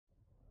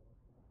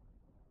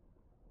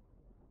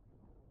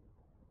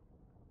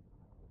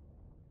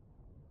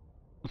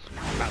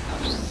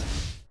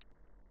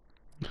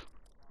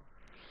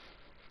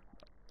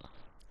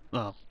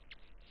Oh.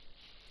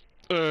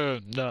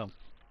 No.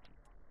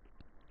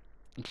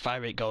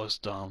 Fire rate goes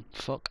down.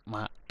 Fuck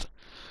Matt.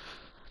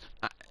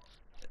 I,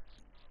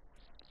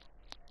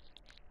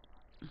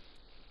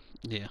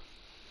 yeah.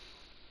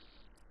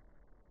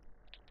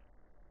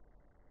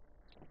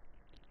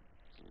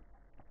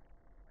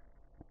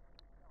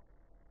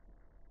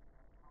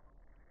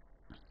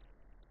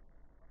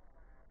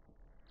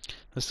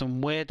 There's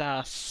some weird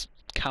ass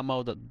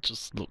camo that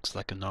just looks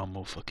like a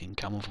normal fucking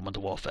camo from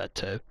Modern Warfare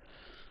 2. You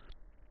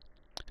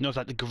know, it's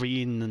like the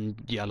green and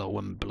yellow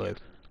and blue.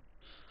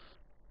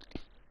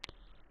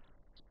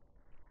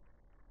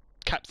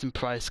 Captain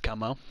Price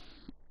camo.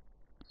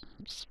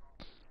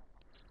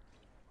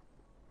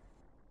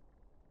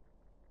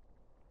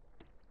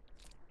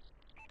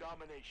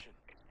 Domination.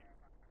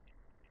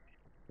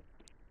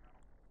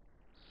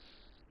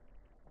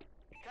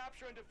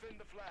 Capture and defend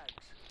the flags.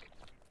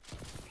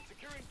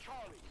 Securing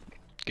Charlie.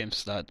 Game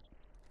start.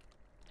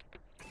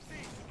 C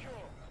secure.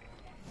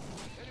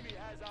 Enemy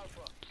has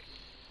Alpha.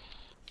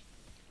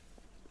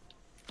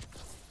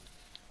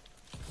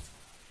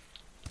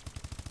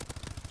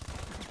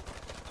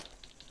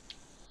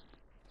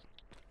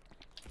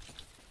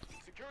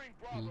 Securing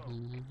Bravo.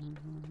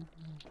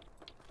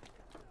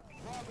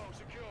 Bravo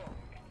secure.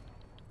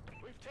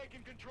 We've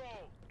taken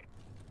control.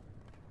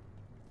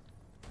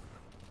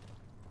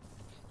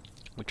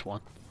 Which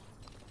one?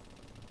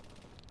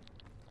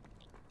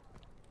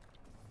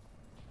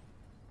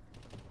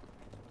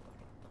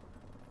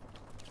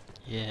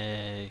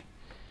 Yay.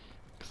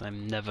 Because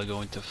I'm never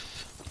going to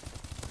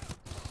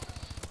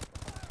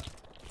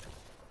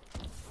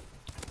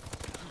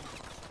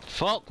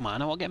fuck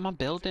man, I won't get my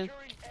building.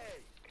 Securing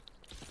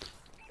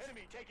A.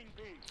 Enemy taking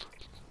B.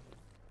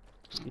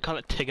 You can call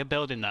it Tigger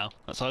Building now.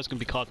 That's all it's going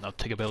to be called now,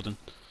 Tigger Building.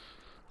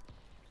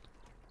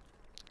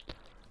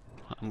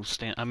 I'm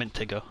staying. I'm in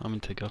Tigger. I'm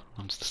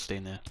just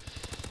staying there.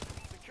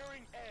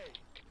 Securing A.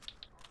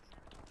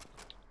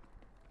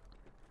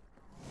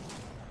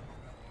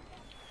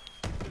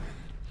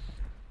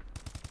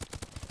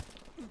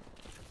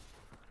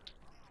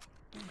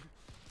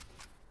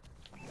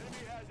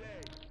 Enemy has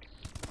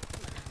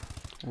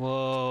A.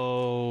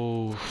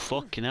 Whoa!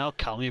 Fucking hell,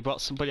 Calum, you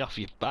brought somebody off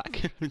your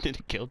back. Nearly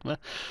killed me.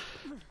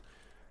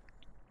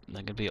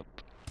 They're gonna be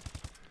up.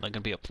 They're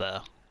gonna be up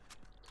there.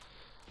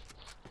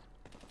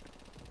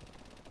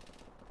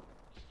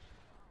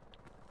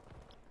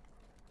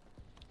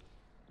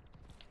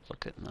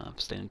 Fuck it, nah, I'm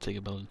staying in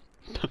Tigger Building.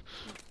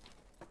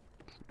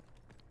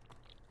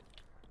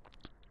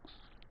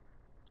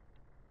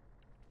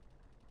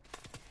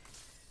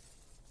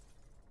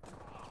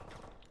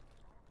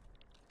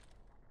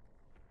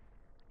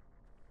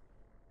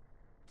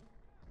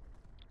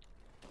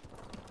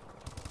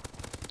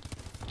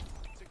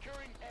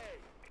 Securing A.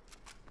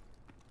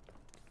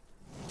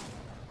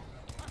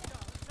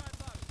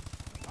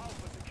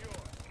 Alpha secure.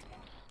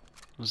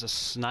 There's a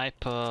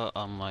sniper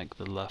on like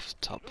the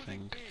left top Losing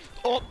thing. B.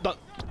 Oh,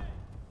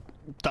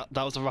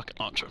 that was a rocket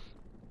launcher.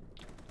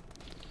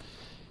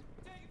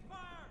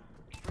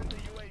 Friendly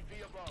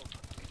UAV above.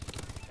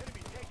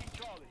 Enemy taking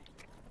Charlie.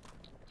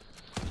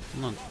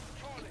 Come on. Lost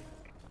Charlie.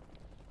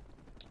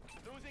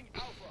 Losing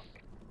Alpha.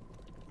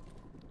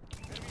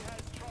 Enemy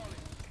has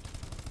Charlie.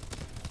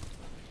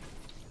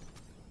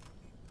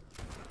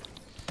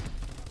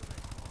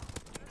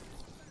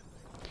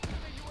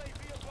 Friendly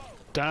UAV above.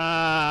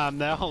 Damn,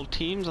 their whole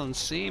team's on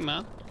C,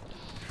 man.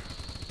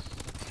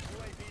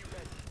 UAV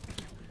ready.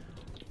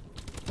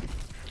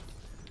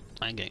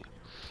 I ain't getting.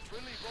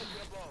 Friendly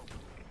broken above.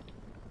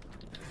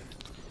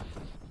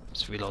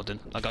 Just reloading.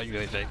 I got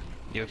UAV.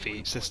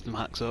 UAV system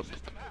hacks up.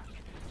 System hack.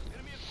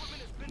 Enemy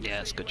equipment has been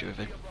Yeah, it's good disabled.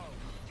 UAV. above.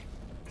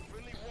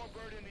 Friendly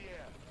Warbird in the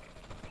air.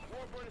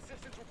 Warbird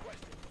assistance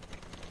requested.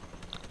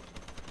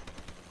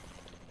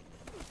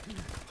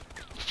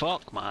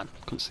 Fuck, man.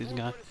 Couldn't see the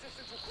guy. Warbird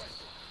assistance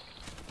requested.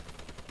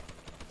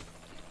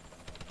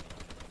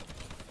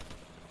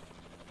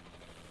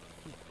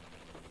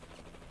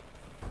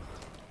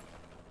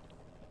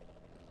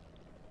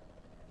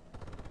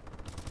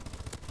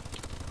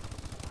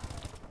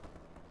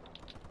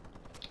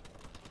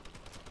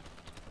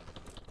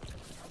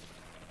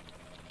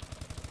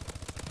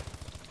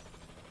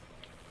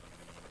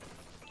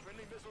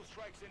 Friendly missile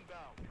strikes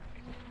inbound.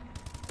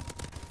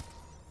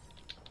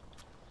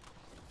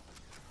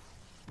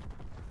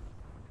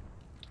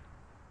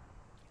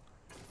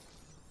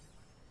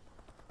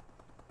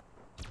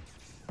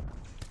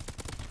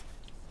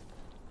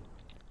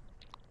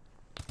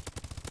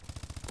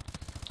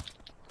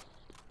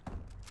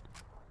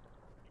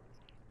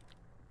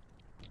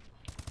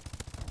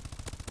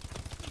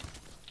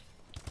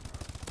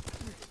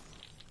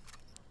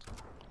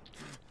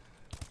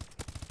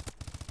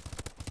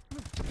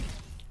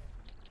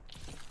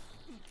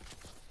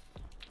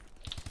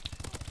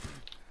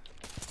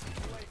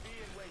 UAV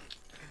in waiting.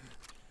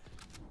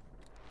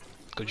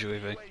 Good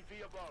UAV.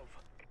 UAV above.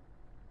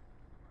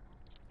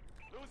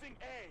 Losing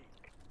A.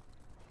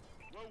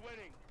 We're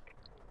winning.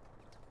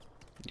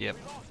 Yep.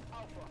 We lost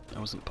Alpha. It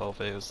wasn't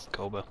Polve, it was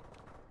Cobra.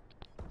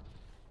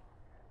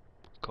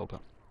 Cobra.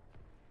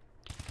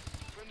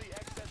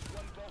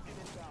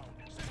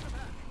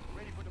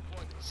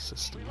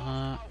 System We hack.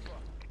 lost Alpha.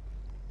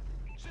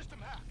 System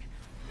hack.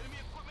 Enemy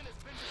equipment has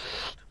been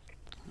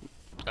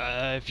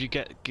disabled. If you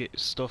get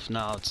stuff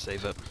now, I'd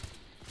save it.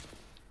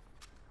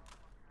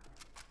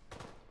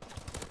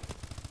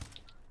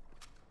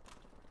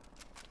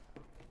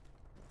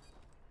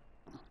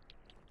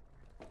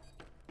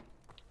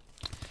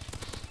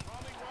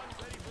 Bombing run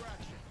ready for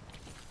action.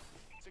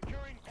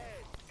 Securing A.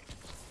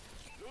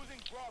 Losing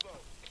Bravo.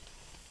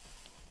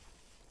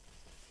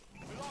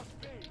 We lost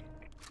B.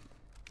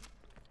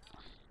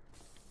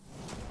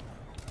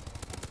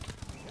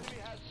 Enemy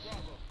has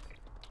Bravo.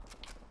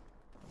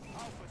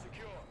 Alpha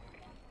secure.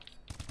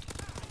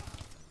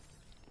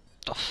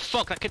 Oh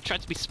fuck! That kid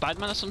tried to be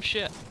Spider-Man or some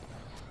shit.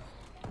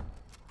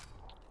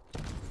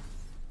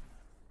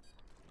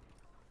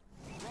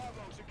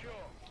 Bravo secure.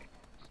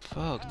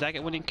 Fuck! Did I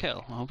get winning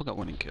kill? I hope I got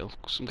winning kill.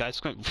 Some guys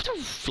going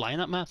flying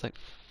at me. I was like,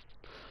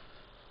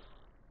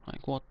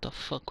 what the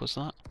fuck was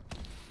that?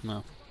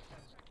 No.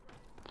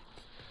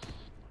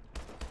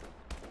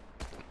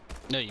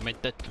 No, you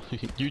made that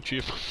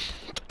YouTube.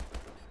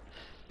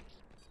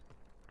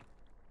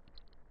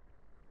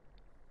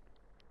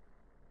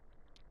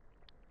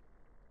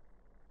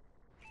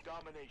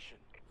 Domination.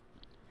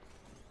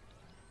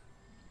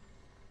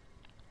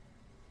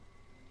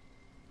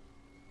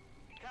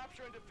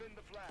 Capture and defend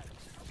the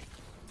flags.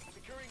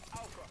 Securing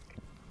Alpha.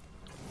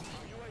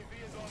 Our UAV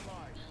is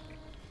online.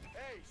 A,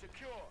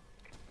 secure.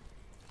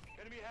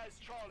 Enemy has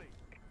Charlie.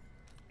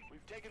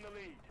 We've taken the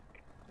lead.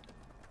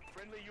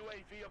 Friendly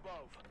UAV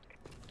above.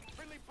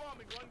 Friendly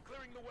bombing run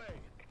clearing the way.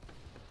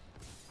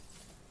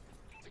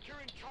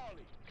 Securing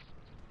Charlie.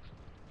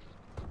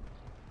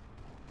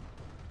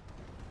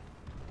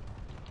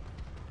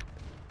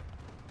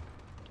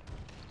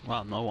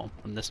 Wow, no one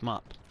on this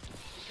map.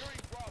 Securing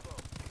Bravo.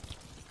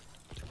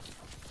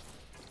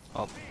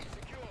 Oh, B,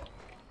 secure.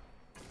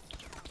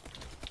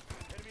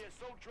 Enemy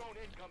assault drone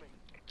incoming.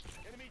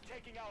 Enemy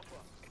taking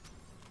Alpha.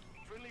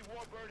 Friendly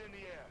Warbird in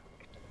the air.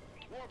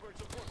 Warbird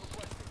support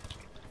requested.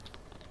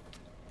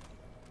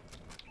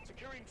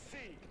 Securing C.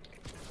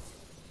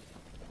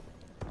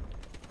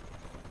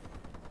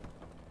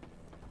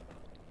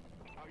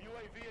 Our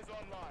UAV is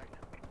online.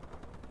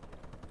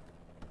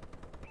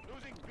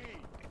 Losing B.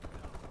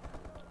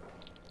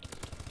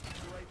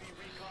 UAV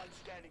recon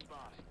standing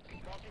by.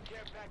 Marking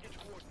care package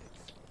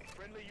coordinates.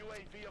 Friendly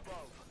UAV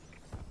above.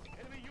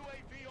 Enemy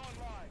UAV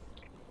online.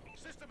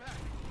 System hack.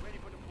 Ready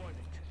for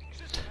deployment.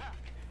 System hack.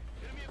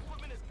 Enemy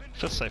equipment has been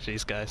just disabled. save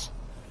these guys.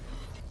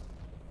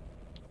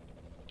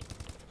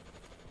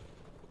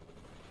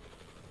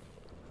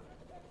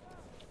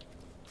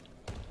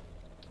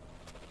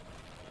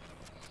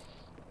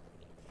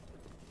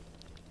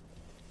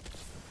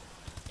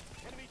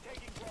 Enemy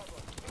taking Bravo.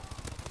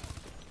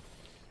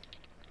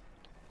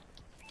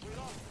 We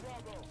lost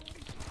Bravo.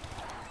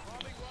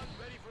 Bombing run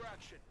ready for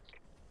action.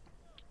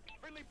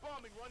 Friendly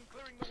bombing run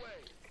clearing the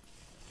way.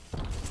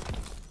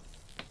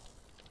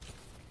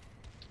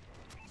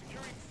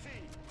 Securing C.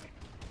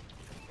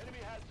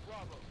 Enemy has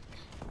Bravo.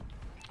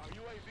 Our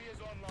UAV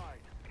is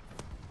online.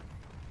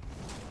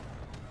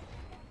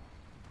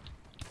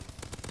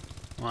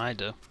 Well, I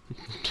do.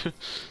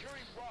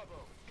 Securing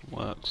Bravo.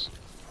 Works.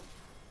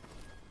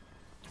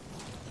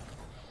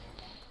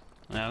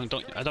 I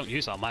don't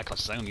use all my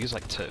classes. I only use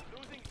like 2.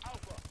 Losing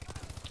Alpha.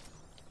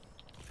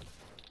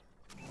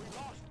 We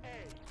lost A.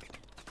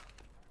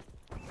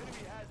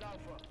 Enemy has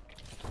Alpha.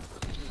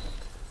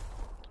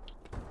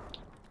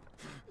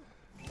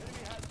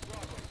 Enemy has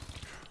Bravo.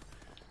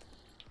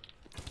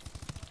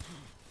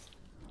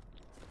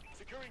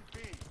 Securing B.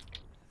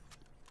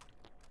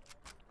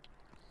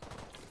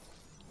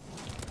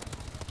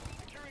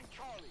 Securing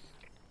Charlie.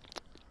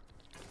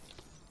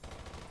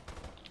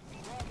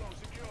 Bravo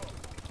secure.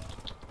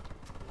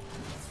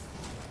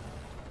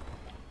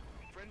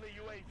 Friendly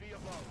UAV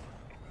above.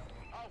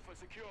 Alpha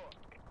secure.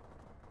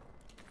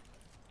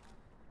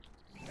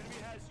 Enemy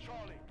has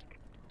Charlie.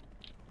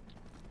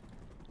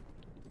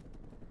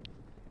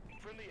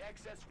 Friendly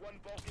XS-1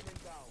 Vulcan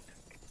inbound.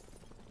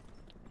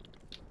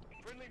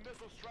 Friendly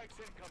missile strikes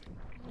incoming.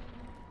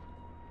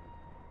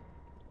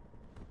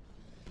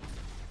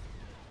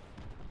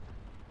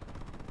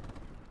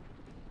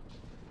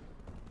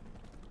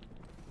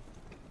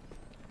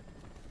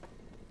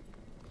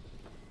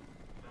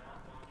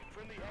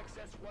 Friendly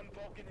XS-1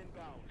 Vulcan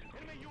inbound.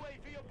 Enemy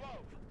UAV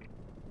above.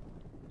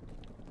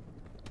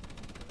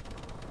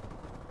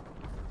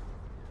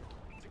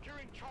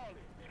 Securing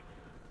Charlie.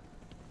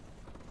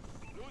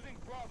 Losing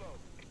Bravo.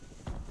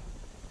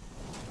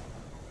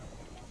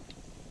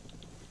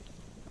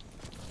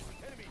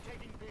 Enemy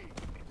taking B.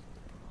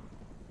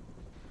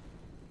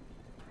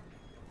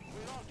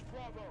 We lost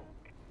Bravo.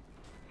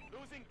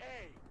 Losing A.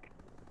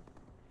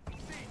 C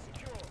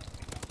secure.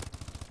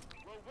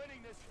 We're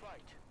winning this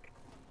fight.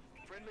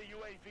 Friendly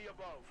UAV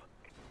above.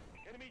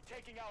 Enemy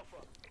taking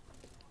Alpha.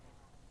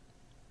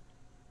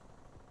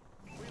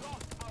 We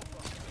lost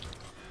Alpha.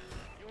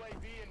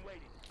 UAV in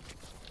waiting.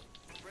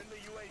 Friendly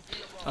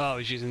UAV above. Oh,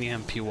 he's using the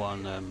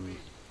MP1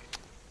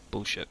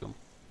 bullshit gun.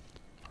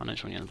 I know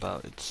what you're on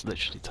about. It's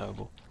literally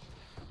terrible.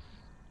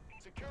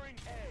 Securing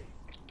A.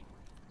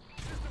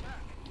 System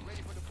hack.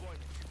 Ready for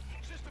deployment.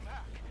 System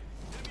hack.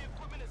 Enemy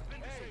equipment has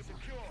been disabled.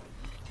 Secure.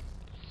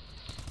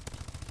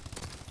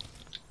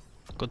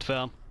 Good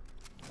film.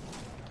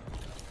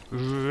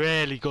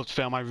 Really good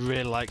film. I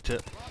really liked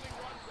it. Bombing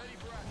run ready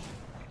for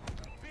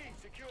action. B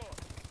secure.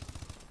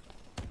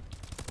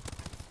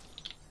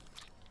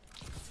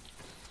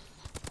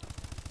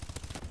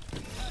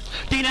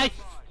 DNA!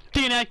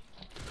 DNA!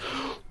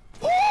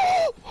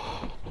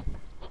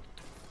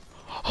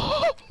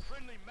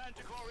 Friendly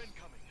Manticore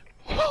incoming.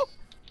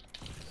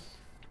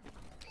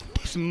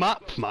 This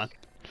map, man.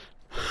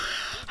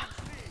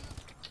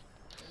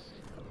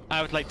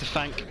 I would like to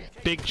thank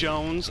Big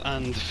Jones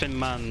and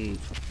Finman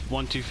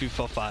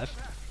 12345.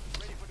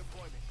 Ready for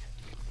deployment.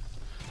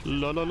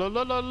 La la la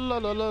la la la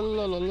la la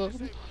la la la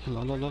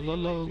la la la la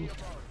la.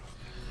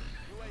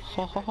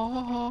 Ha ha ha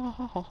ha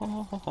ha ha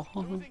ha.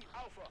 Losing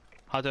Alpha.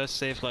 How do I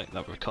save like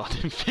that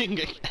recording thing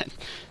again?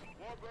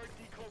 Warbird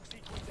decloak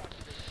sequence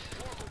activated.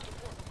 Orbital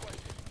support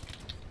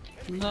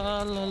requested.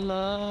 La la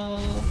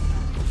la.